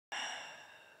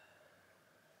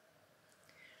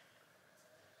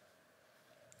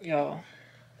Yo.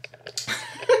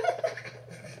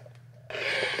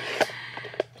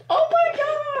 Oh my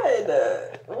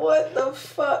god! What the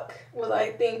fuck was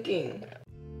I thinking?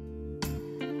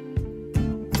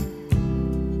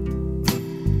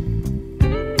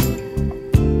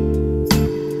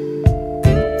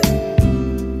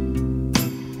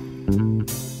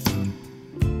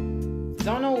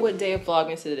 Don't know what day of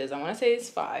Vlogmas it is. I want to say it's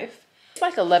 5. It's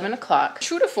like 11 o'clock.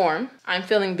 True to form, I'm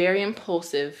feeling very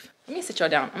impulsive. Let me sit y'all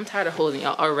down. I'm tired of holding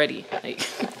y'all already. Like,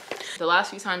 the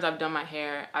last few times I've done my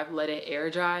hair, I've let it air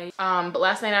dry. But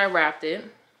last night I wrapped it.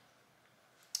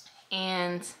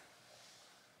 And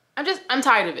I'm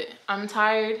tired of it. I'm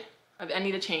tired of it. I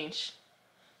need a change.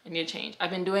 I need a change.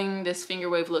 I've been doing this finger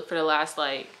wave look for the last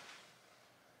like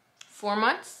 4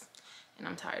 months. And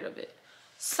I'm tired of it.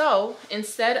 So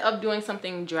instead of doing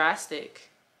something drastic,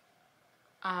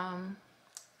 I'm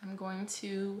going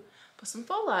to put some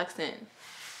faux locks in.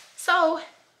 So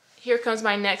here comes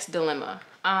my next dilemma.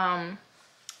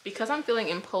 Because I'm feeling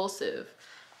impulsive,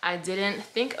 I didn't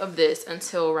think of this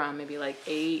until around maybe like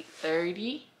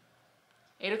 8:30,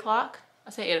 8 o'clock.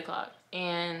 I say 8 o'clock.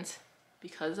 And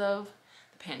because of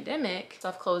the pandemic,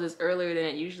 stuff closes earlier than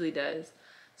it usually does.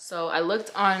 So I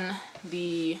looked on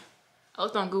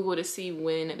Google to see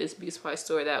when this beauty supply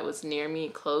store that was near me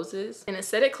closes. And it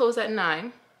said it closed at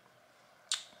 9,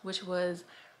 which was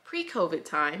pre-COVID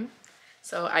time.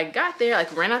 So I got there,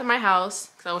 like ran out of my house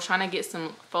because I was trying to get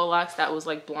some faux locks that was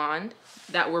like blonde,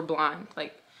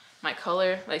 like my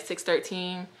color, like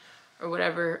 613 or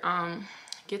whatever.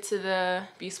 Get to the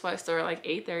beauty supply store at like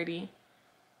 8:30.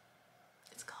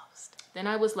 It's closed. Then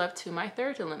I was left to my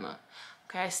third dilemma.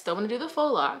 Okay, I still want to do the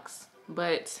faux locks,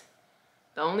 but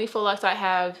the only faux locks I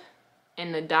have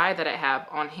and the dye that I have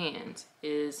on hand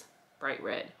is bright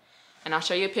red. And I'll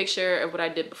show you a picture of what I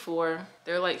did before.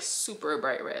 They're like super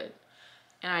bright red.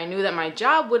 And I knew that my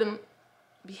job wouldn't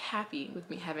be happy with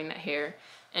me having that hair.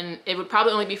 And it would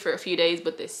probably only be for a few days,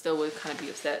 but they still would kind of be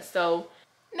upset. So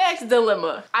next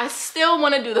dilemma. I still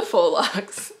want to do the faux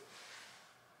locks.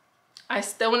 I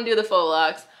still want to do the faux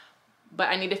locks, but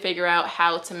I need to figure out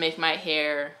how to make my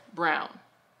hair brown.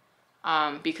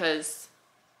 Because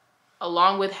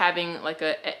along with having like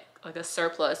a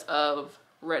surplus of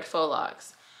red faux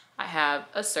locks, I have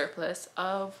a surplus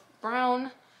of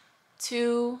brown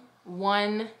 2,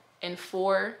 1, and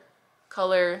 4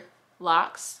 color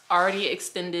locks already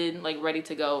extended, like ready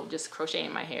to go, just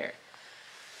crocheting my hair.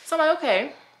 So I'm like,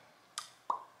 okay,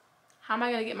 how am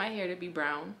I gonna get my hair to be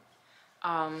brown?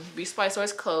 Beauty supply store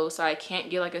is closed, so I can't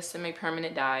get like a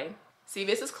semi-permanent dye.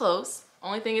 CVS is closed.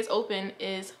 Only thing is open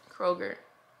is Kroger.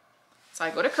 So I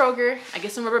go to Kroger, I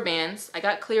get some rubber bands. I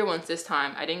got clear ones this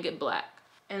time, I didn't get black.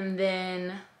 And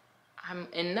then I'm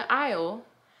in the aisle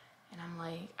and I'm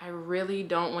like, I really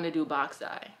don't want to do box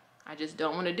dye. I just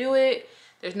don't want to do it.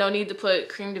 There's no need to put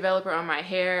cream developer on my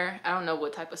hair. I don't know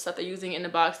what type of stuff they're using in the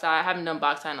box dye. I haven't done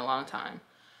box dye in a long time.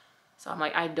 So I'm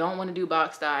like, I don't want to do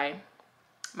box dye.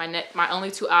 My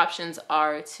only 2 options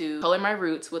are to color my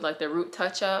roots with like the root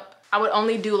touch up. I would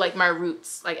only do like my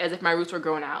roots, like as if my roots were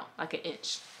growing out like an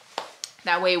inch.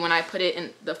 That way when I put it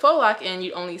in the faux lock in,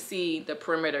 you'd only see the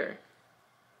perimeter.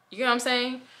 You get what I'm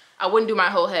saying? I wouldn't do my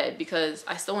whole head because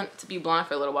I still want it to be blonde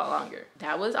for a little while longer.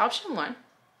 That was option 1.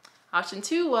 Option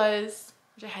 2 was,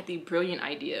 which I had the brilliant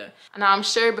idea. And I'm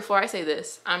sure before I say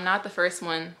this, I'm not the first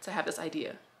one to have this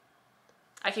idea.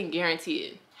 I can guarantee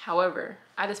it. However,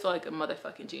 I just feel like a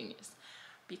motherfucking genius.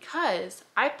 Because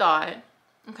I thought,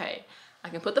 okay, I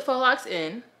can put the faux locks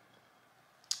in,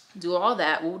 do all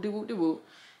that, woo-de-woo-de-woo,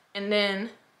 and then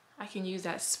I can use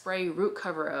that spray root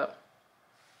cover up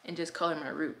and just color my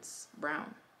roots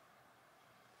brown.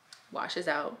 Washes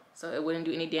out, so it wouldn't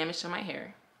do any damage to my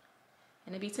hair.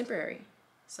 And it'd be temporary.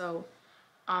 So,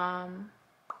 I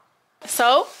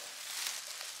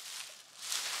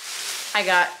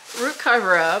got root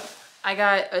cover up. I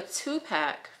got a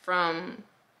 2-pack from,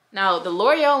 now the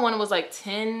L'Oreal one was like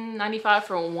 $10.95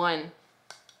 for 1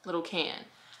 little can.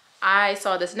 I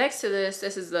saw this next to this.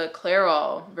 This is the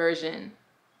Clairol version.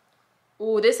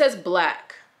 Ooh, this says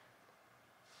black.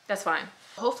 That's fine.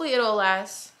 Hopefully it'll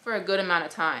last for a good amount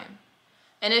of time.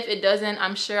 And if it doesn't,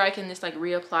 I'm sure I can just like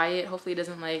reapply it. Hopefully it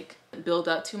doesn't like build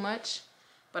up too much.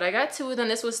 But I got 2 of them.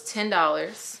 This was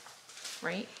 $10,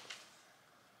 right?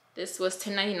 This was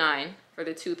 $10.99 for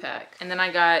the 2-pack. And then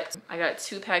I got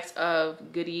 2 packs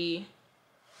of Goody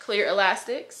clear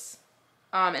elastics.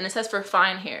 And it says for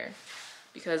fine hair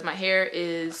because my hair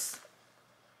is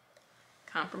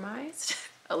compromised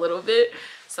a little bit.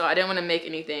 So I didn't want to make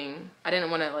anything, I didn't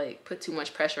want to like put too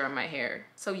much pressure on my hair.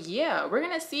 So yeah, we're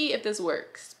gonna see if this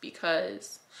works,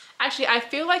 because actually I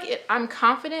feel like I'm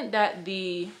confident that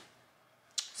the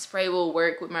spray will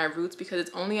work with my roots because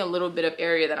it's only a little bit of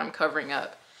area that I'm covering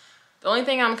up. The only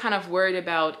thing I'm kind of worried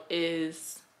about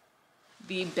is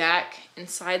the back and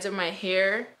sides of my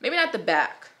hair. Maybe not the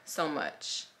back so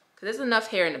much, because there's enough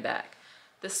hair in the back.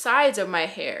 The sides of my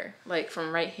hair, like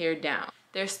from right here down,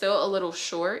 they're still a little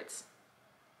short.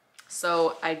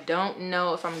 So I don't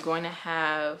know if I'm going to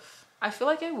have, I feel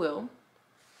like I will,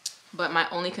 but my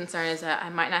only concern is that I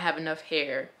might not have enough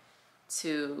hair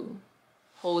to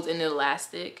hold an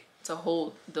elastic to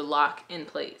hold the lock in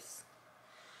place.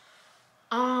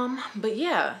 But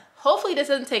yeah, hopefully this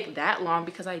doesn't take that long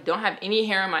because I don't have any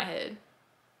hair on my head.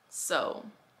 So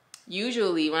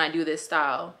usually when I do this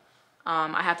style,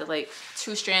 I have to like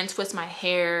 2-strand twist my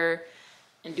hair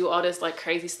and do all this like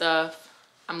crazy stuff.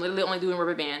 I'm literally only doing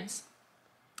rubber bands.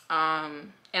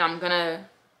 And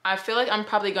I feel like I'm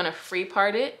probably gonna free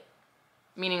part it,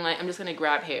 meaning like I'm just gonna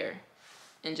grab hair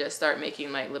and just start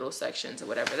making like little sections or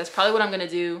whatever. That's probably what I'm gonna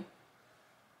do,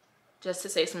 just to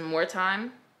save some more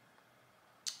time.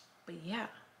 But yeah,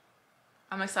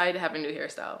 I'm excited to have a new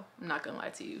hairstyle. I'm not gonna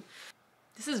lie to you.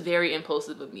 This is very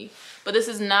impulsive of me, but this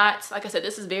is not, like I said,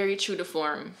 this is very true to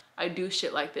form. I do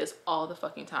shit like this all the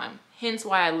fucking time. Hence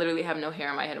why I literally have no hair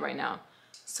on my head right now.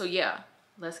 So yeah,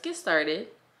 let's get started.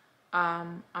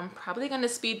 I'm probably gonna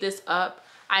speed this up.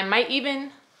 I'm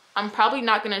probably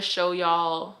not gonna show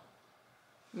y'all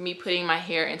me putting my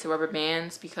hair into rubber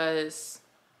bands because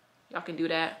y'all can do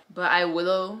that. But I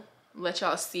will let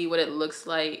y'all see what it looks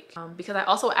like. Because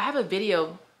I have a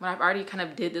video when I've already kind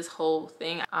of did this whole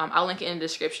thing. I'll link it in the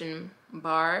description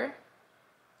bar.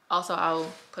 Also, I'll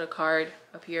put a card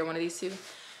up here, one of these two.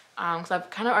 Because I've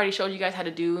kind of already showed you guys how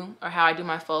to do, or how I do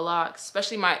my faux locks,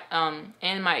 especially my,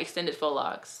 and my extended faux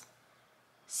locks.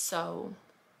 So,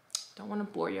 don't want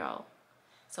to bore y'all.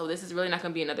 So this is really not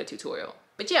going to be another tutorial.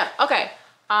 But yeah, okay.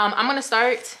 I'm going to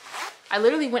start. I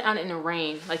literally went out in the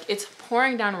rain. Like, it's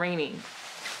pouring down raining.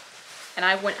 And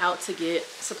I went out to get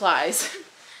supplies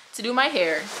to do my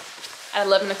hair at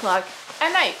 11 o'clock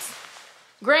at night.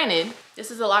 Granted,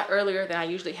 this is a lot earlier than I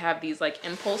usually have these like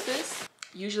impulses.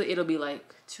 Usually it'll be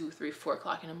like 2, 3, 4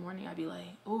 o'clock in the morning. I'd be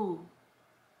like, ooh,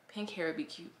 pink hair would be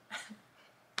cute.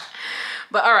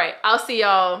 But all right, I'll see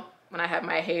y'all when I have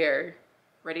my hair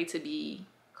ready to be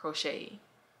crocheted.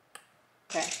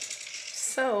 Okay,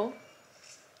 so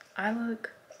I look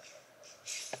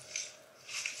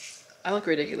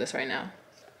ridiculous right now.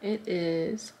 It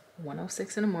is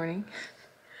 1:06 in the morning.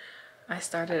 I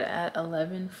started at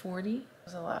 11:40. It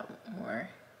was a lot more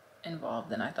involved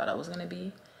than I thought I was gonna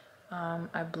be.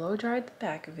 I blow dried the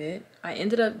back of it. I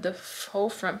ended up the whole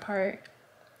front part.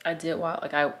 I did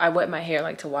I wet my hair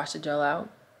like to wash the gel out.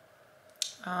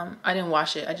 I didn't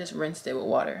wash it. I just rinsed it with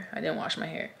water. I didn't wash my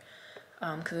hair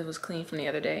because it was clean from the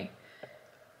other day.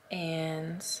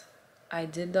 And I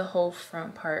did the whole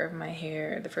front part of my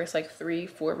hair. The first like 3,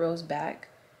 4 rows back.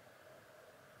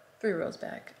 3 rows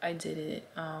back. I did it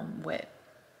wet.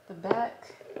 The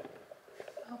back,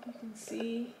 I hope you can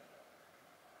see.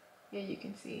 Yeah, you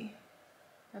can see.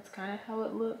 That's kind of how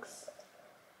it looks.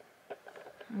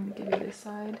 I'm gonna give you this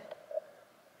side.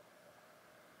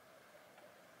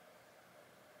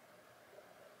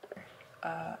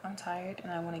 I'm tired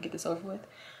and I want to get this over with.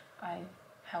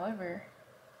 However,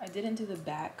 I didn't do the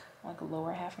back, like the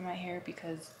lower half of my hair,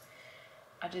 because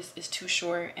it's too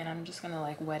short, and I'm just gonna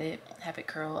like wet it, have it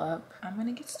curl up. I'm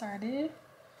gonna get started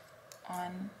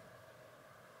on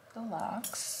the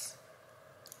locks.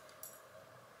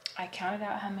 I counted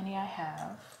out how many I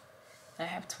have. I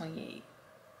have 28.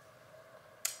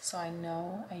 So I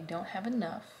know I don't have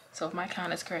enough. So if my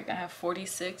count is correct, I have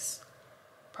 46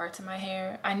 parts of my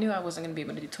hair. I knew I wasn't gonna be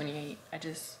able to do 28.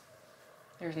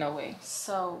 There's no way.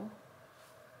 So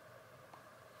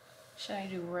should I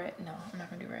do red? No, I'm not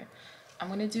gonna do red. I'm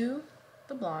gonna do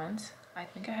the blondes. I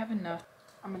think I have enough.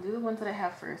 I'm gonna do the ones that I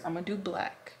have first. I'm gonna do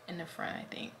black in the front, I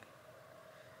think.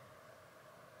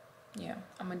 Yeah,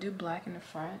 I'm gonna do black in the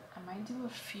front. I might do a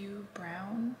few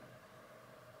brown.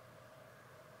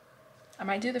 I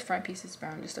might do the front pieces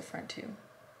brown, just the front too.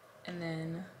 And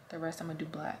then the rest I'm gonna do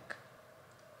black.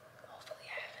 Hopefully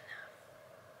I have enough.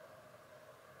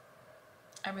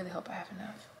 I really hope I have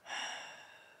enough.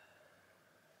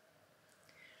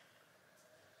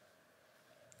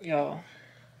 Y'all.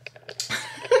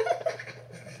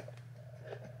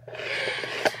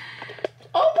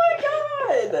 Oh my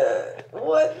God!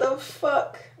 What the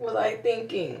fuck was I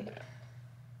thinking?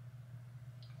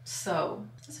 So,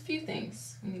 there's a few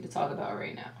things we need to talk about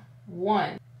right now.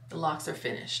 One, the locks are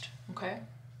finished, okay?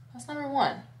 That's number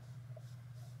one.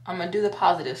 I'm gonna do the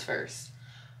positives first.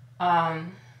 I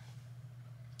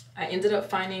ended up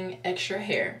finding extra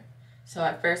hair. So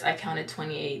at first I counted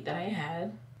 28 that I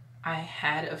had. I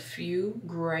had a few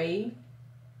gray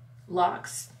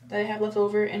locks that I have left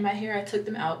over in my hair. I took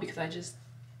them out because I just,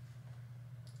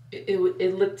 it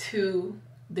looked too,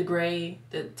 the gray,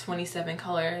 the 27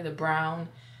 color, the brown,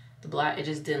 the black, it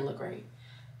just didn't look right.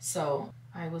 So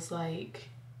I was like,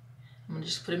 I'm gonna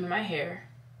just put them in my hair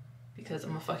because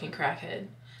I'm a fucking crackhead.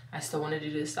 I still want to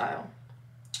do this style.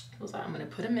 I was like, I'm gonna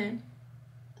put them in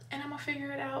and I'm gonna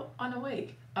figure it out on the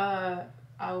way. I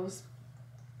was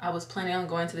planning on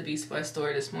going to the Beast Boy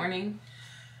store this morning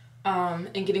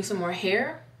and getting some more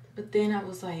hair, but then I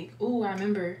was like, oh, I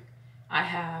remember I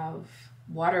have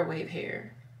water wave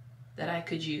hair that I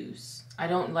could use. I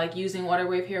don't like using water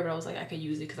wave hair, but I was like, I could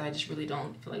use it because I just really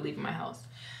don't feel like leaving my house.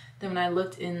 Then when I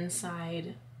looked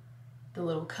inside the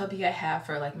little cubby I have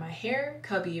for like my hair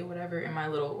cubby or whatever in my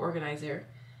little organizer,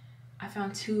 I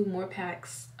found 2 more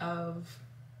packs of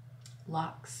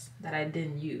locks that I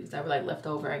didn't use that were like left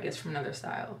over, I guess, from another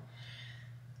style.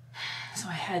 So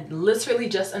I had literally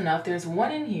just enough. There's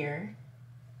one in here.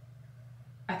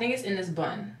 I think it's in this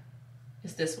bun.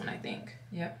 It's this one, I think.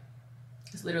 Yep.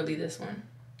 It's literally this one.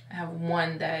 I have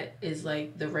one that is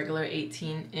like the regular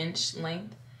 18-inch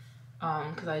length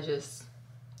because I just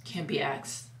can't be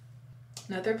asked.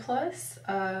 Another plus,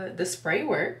 the spray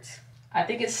worked. I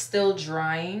think it's still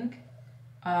drying.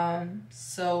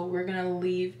 So we're gonna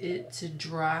leave it to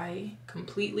dry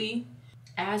completely.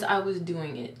 As I was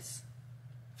doing it,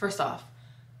 first off,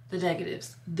 the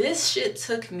negatives. This shit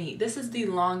took me, this is the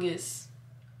longest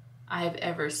I have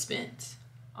ever spent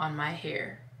on my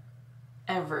hair.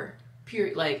 Ever.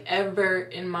 Period. Like ever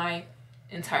in my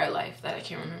entire life that I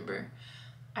can remember.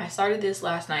 I started this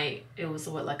last night. It was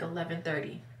what, like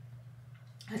 11:30.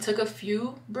 I took a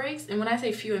few breaks, and when I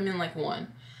say few, I mean like one.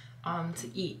 To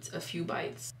eat a few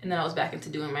bites, and then I was back into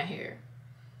doing my hair.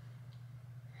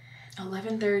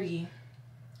 11:30,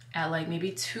 at like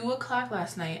maybe 2 o'clock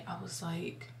last night, I was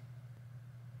like,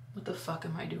 what the fuck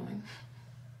am I doing?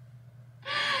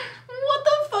 What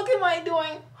the fuck am I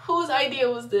doing? Whose idea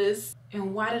was this?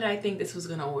 And why did I think this was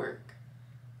gonna work?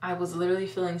 I was literally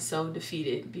feeling so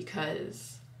defeated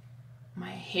because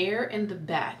my hair in the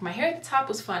back, my hair at the top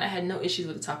was fine. I had no issues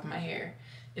with the top of my hair.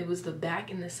 It was the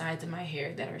back and the sides of my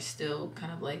hair that are still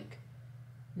kind of like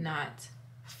not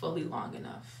fully long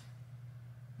enough.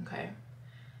 Okay.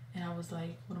 And I was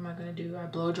like, what am I gonna do? I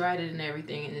blow dried it and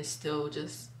everything, and it's still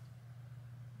just,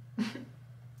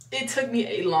 it took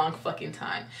me a long fucking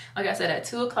time. Like I said, at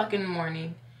 2 o'clock in the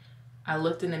morning, I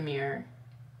looked in the mirror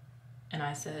and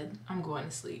I said, I'm going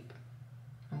to sleep.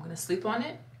 I'm gonna sleep on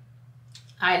it.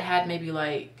 I had maybe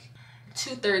like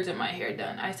 2/3 of my hair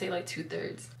done. I say like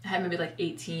 2/3. I had maybe like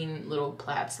 18 little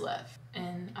plaits left.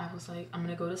 And I was like, I'm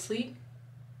gonna go to sleep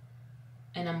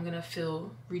and I'm gonna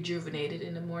feel rejuvenated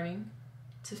in the morning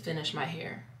to finish my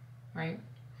hair, right?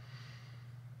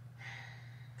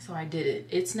 So I did it.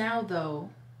 It's now though,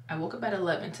 I woke up at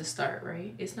 11 to start,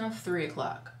 right? It's now 3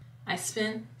 o'clock. I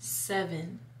spent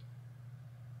 7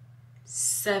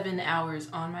 hours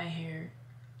on my hair.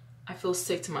 I feel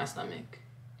sick to my stomach.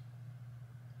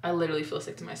 I literally feel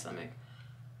sick to my stomach.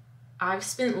 I've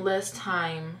spent less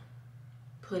time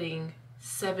putting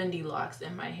 70 locks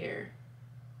in my hair.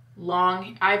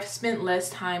 I've spent less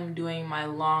time doing my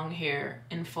long hair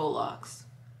in faux locks.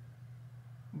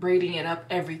 Braiding it up,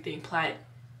 everything, plait.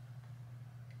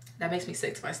 That makes me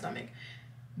sick to my stomach.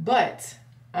 But,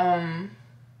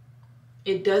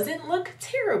 it doesn't look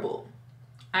terrible.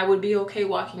 I would be okay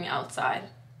walking outside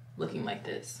looking like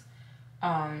this.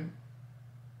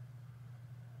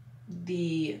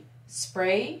 The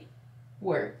spray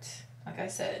worked, like I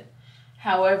said.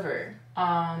 However,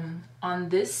 on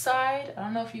this side, I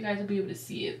don't know if you guys will be able to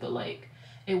see it, but like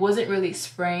it wasn't really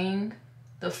spraying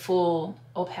the full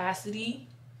opacity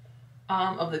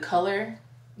of the color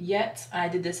yet. I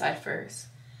did this side first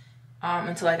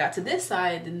until I got to this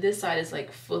side. Then this side is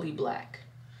like fully black.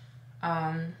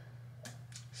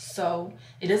 So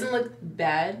it doesn't look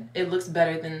bad. It looks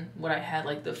better than what I had,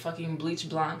 like the fucking bleach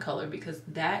blonde color, because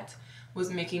that was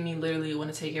making me literally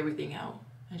want to take everything out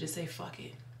and just say fuck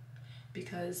it.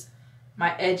 Because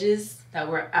my edges that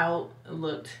were out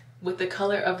looked, with the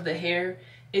color of the hair,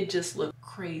 it just looked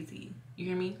crazy. You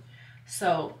hear me?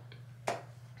 So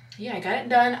yeah, I got it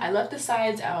done. I left the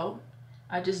sides out.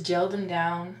 I just gelled them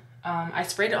down. I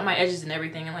sprayed it on my edges and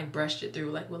everything and like brushed it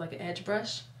through like with like an edge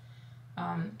brush.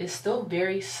 It's still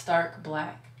very stark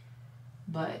black,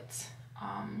 but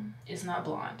it's not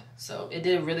blonde. So it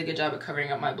did a really good job of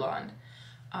covering up my blonde.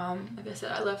 Like I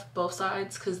said, I left both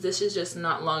sides because this is just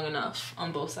not long enough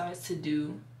on both sides to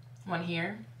do one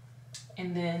here.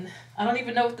 And then I don't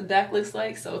even know what the back looks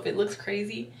like, so if it looks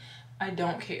crazy, I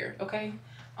don't care, okay?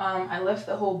 I left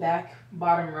the whole back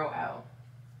bottom row out.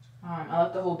 I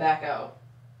left the whole back out.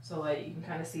 So like you can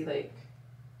kind of see like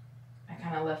I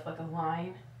kind of left like a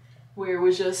line where it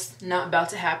was just not about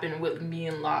to happen with me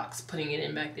and locks putting it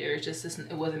in back there. It's just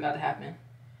it wasn't about to happen.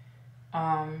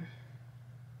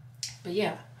 But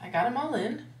yeah, I got them all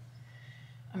in.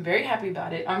 I'm very happy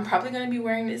about it. I'm probably going to be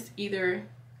wearing this either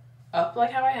up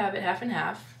like how I have it, half and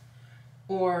half,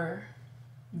 or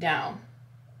down,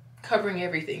 covering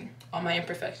everything, all my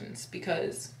imperfections,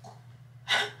 because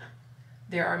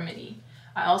there are many.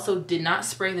 I also did not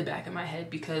spray the back of my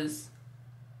head because,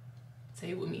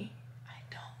 say it with me, I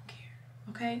don't care,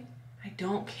 okay? I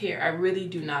don't care. I really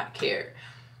do not care.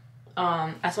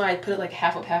 That's why I put it like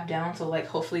half up, half down, so like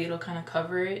hopefully it'll kind of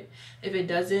cover it. If it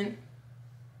doesn't,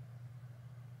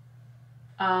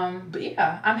 but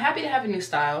yeah, I'm happy to have a new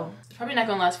style. It's probably not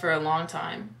gonna last for a long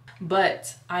time,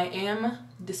 but I am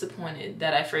disappointed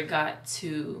that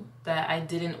that I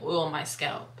didn't oil my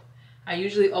scalp. I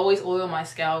usually always oil my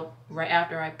scalp right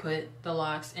after I put the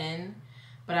locks in,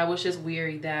 but I was just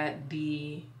weary that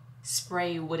the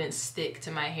spray wouldn't stick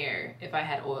to my hair if I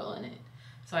had oil in it,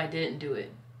 so I didn't do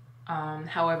it.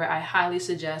 However, I highly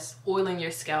suggest oiling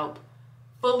your scalp,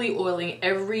 fully oiling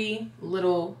every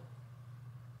little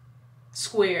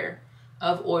square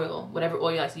of oil, whatever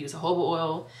oil you like to use, jojoba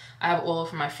oil. I have oil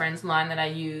from my friend's line that I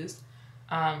use,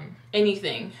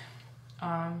 anything,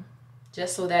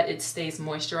 just so that it stays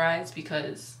moisturized,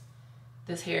 because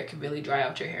this hair could really dry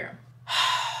out your hair.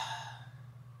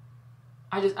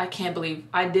 I can't believe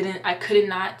I could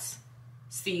not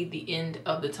see the end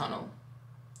of the tunnel.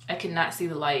 I could not see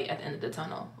the light at the end of the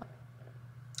tunnel.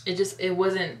 It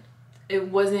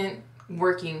wasn't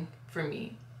working for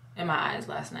me in my eyes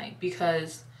last night,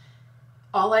 because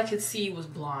all I could see was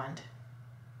blonde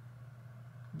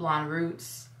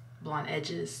roots, blonde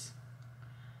edges.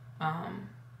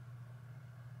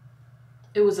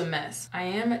 It was a mess. I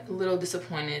am a little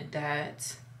disappointed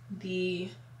that the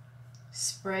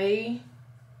spray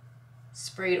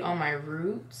sprayed on my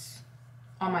roots,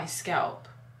 on my scalp.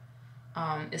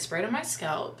 It sprayed on my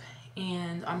scalp,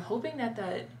 and I'm hoping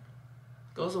that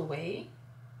goes away,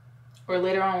 or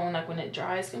later on when it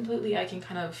dries completely, I can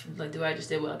kind of like do what I just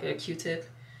did with like a Q-tip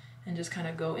and just kind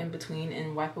of go in between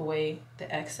and wipe away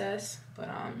the excess. But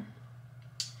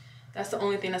that's the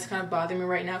only thing that's kind of bothering me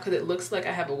right now, because it looks like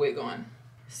I have a wig on,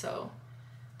 so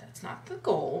that's not the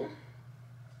goal.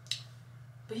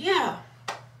 But yeah,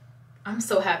 I'm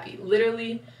so happy.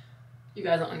 Literally, you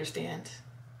guys don't understand.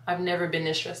 I've never been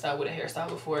this stressed out with a hairstyle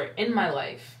before in my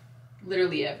life,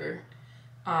 literally ever.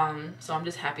 So I'm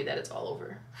just happy that it's all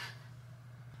over.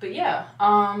 But yeah,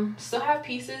 still have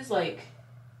pieces. Like,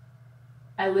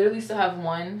 I literally still have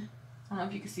one. I don't know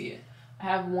if you can see it. I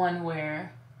have one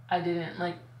where I didn't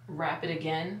like wrap it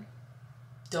again.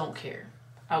 Don't care.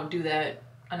 I'll do that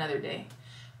another day.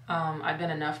 I've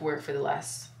done enough work for the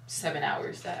last 7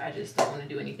 hours that I just don't want to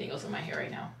do anything else with my hair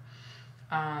right now.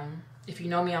 If you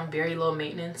know me, I'm very low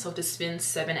maintenance, so to spend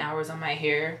 7 hours on my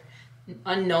hair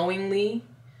unknowingly,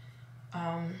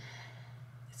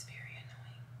 it's very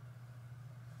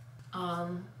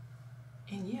annoying.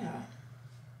 And yeah,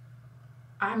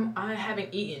 I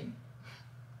haven't eaten.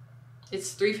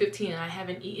 It's 3:15 and I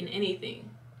haven't eaten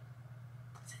anything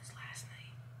since last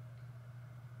night.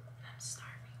 And I'm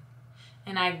starving.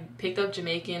 And I picked up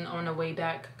Jamaican on the way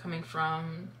back coming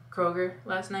from Kroger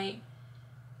last night.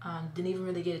 Didn't even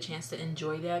really get a chance to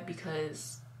enjoy that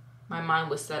because my mind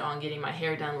was set on getting my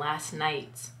hair done last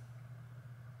night.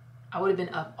 I would have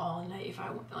been up all night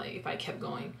if I kept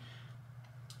going.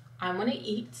 I'm gonna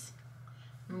eat.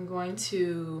 I'm going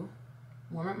to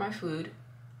warm up my food.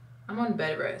 I'm on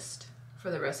bed rest for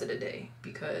the rest of the day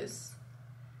because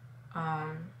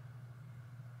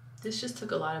this just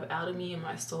took a lot out of me and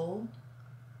my soul.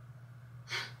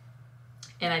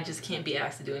 And I just can't be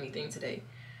asked to do anything today.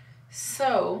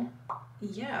 So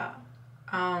yeah,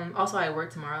 also I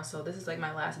work tomorrow, so this is like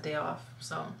my last day off.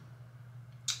 So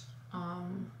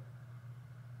I'm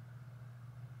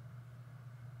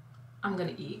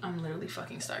gonna eat. I'm literally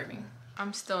fucking starving.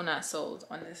 I'm still not sold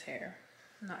on this hair,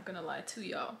 I'm not gonna lie to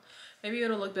y'all. Maybe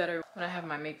it'll look better when I have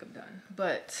my makeup done,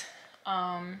 but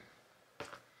I've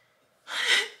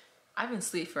been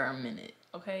asleep for a minute,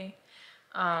 okay?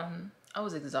 I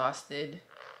was exhausted,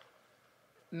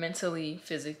 mentally,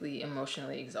 physically,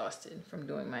 emotionally exhausted from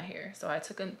doing my hair. So I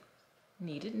took a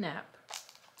needed nap,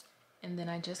 and then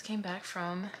I just came back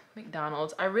from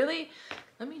McDonald's. Let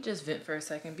me just vent for a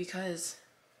second because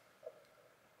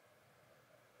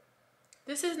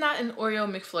This is not an Oreo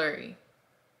McFlurry.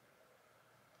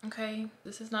 Okay,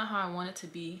 this is not how I want it to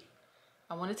be.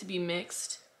 I want it to be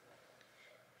mixed.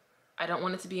 I don't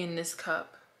want it to be in this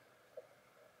cup.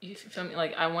 You feel me?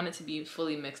 Like, I want it to be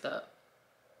fully mixed up.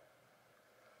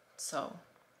 So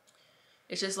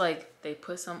it's just like they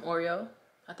put some Oreo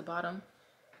at the bottom,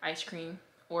 ice cream,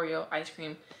 Oreo, ice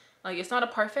cream. Like, it's not a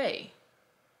parfait.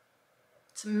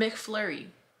 It's a McFlurry.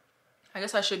 I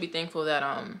guess I should be thankful that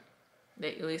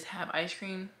they at least have ice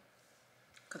cream,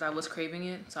 because I was craving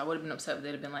it. So I would have been upset if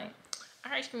they'd have been like,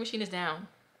 our ice cream machine is down.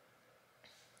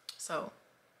 So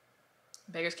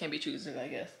beggars can't be choosers, I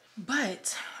guess.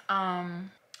 But I'm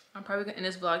probably gonna end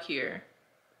this vlog here.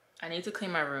 I need to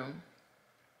clean my room.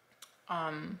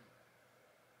 My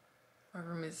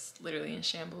room is literally in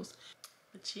shambles.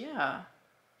 But yeah,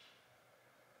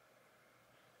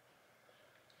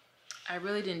 I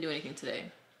really didn't do anything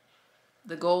today.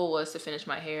 The goal was to finish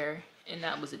my hair, and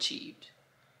that was achieved.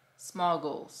 Small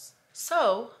goals.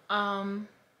 So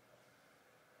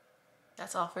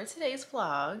that's all for today's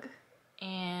vlog,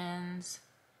 and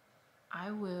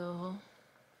I will,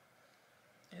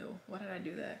 ew, why did I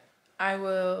do that? I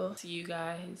will see you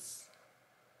guys